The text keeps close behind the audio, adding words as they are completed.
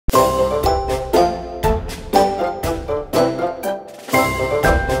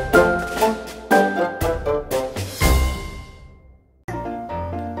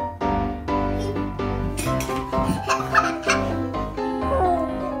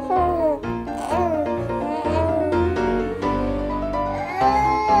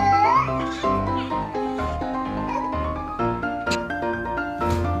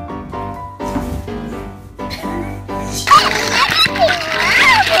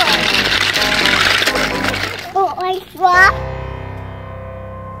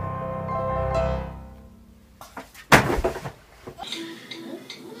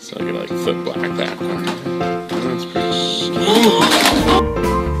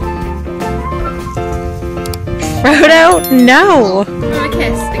Frodo, no. I'm gonna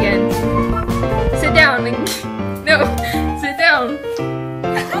kiss again. Sit down. No, sit down.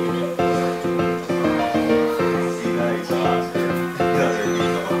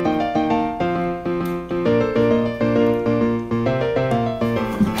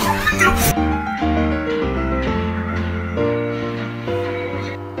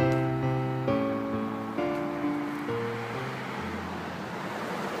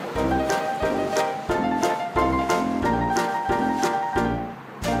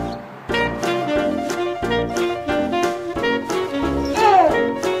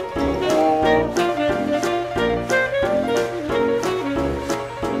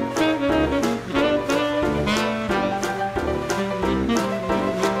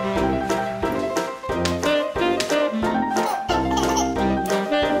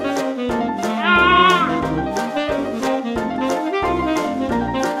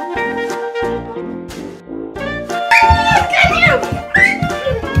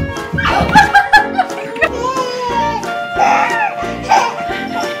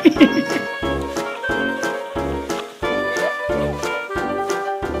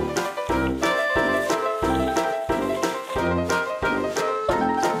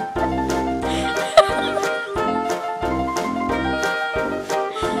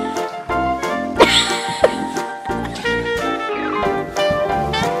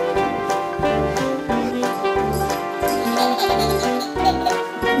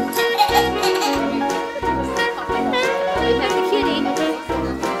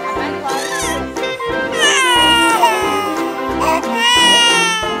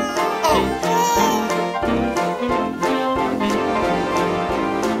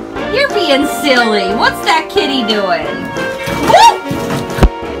 You're being silly. What's that kitty doing?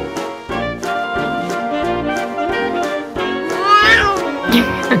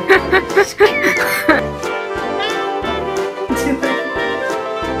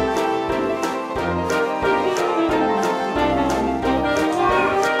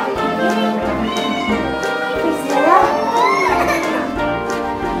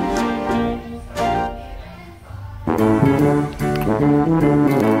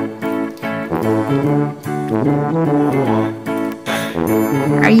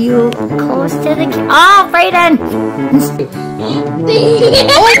 Are you close to the Oh, Brayden!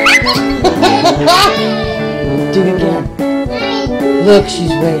 Do it again. Look, she's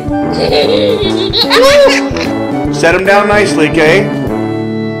waiting. Set him down nicely, Kay.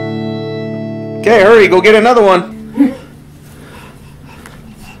 Okay, hurry, go get another one.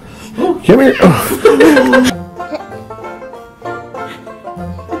 Come here.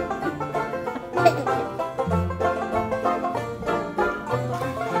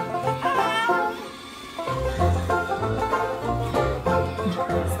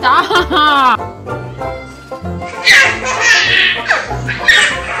 Stop!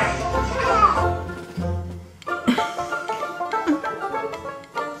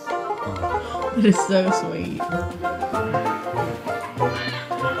 That is so sweet.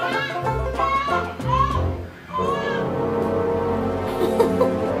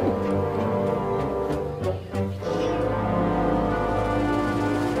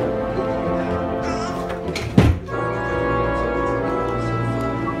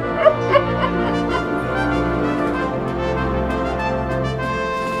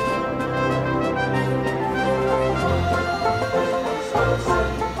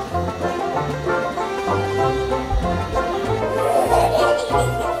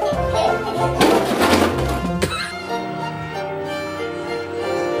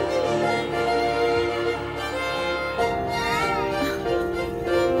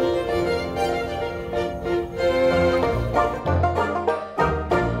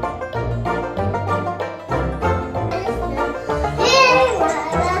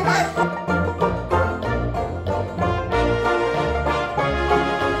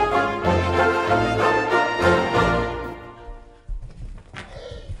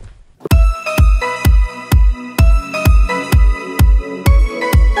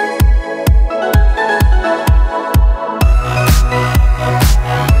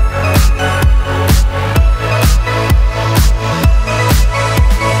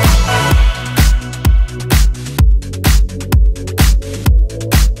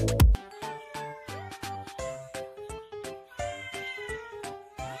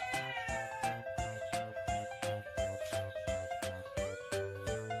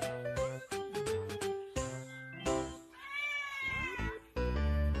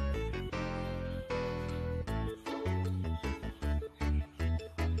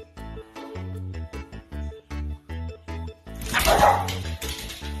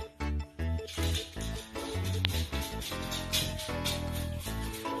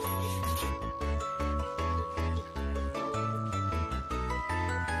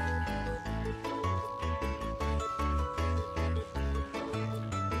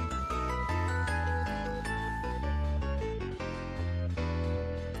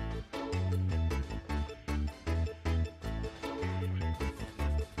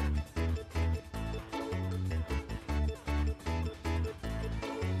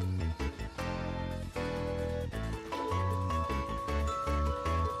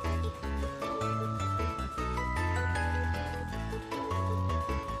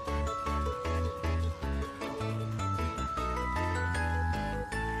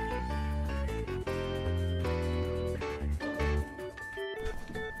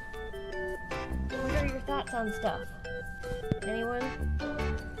 thoughts on stuff? Anyone?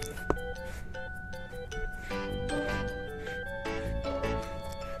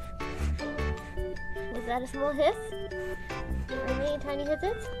 Was that a small hiss? Or many tiny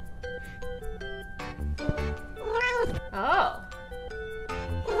hisses? Oh.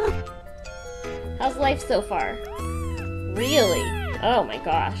 How's life so far? Really? Oh my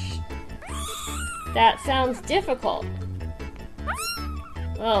gosh. That sounds difficult.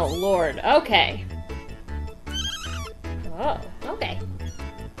 Oh Lord, okay. Oh, okay.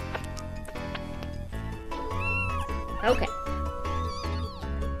 Okay.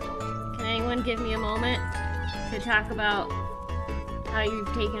 Can anyone give me a moment to talk about how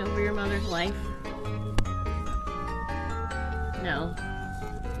you've taken over your mother's life? No,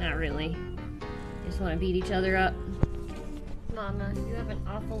 not really. Just want to beat each other up. Mama, you have an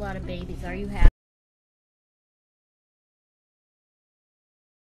awful lot of babies. Are you happy?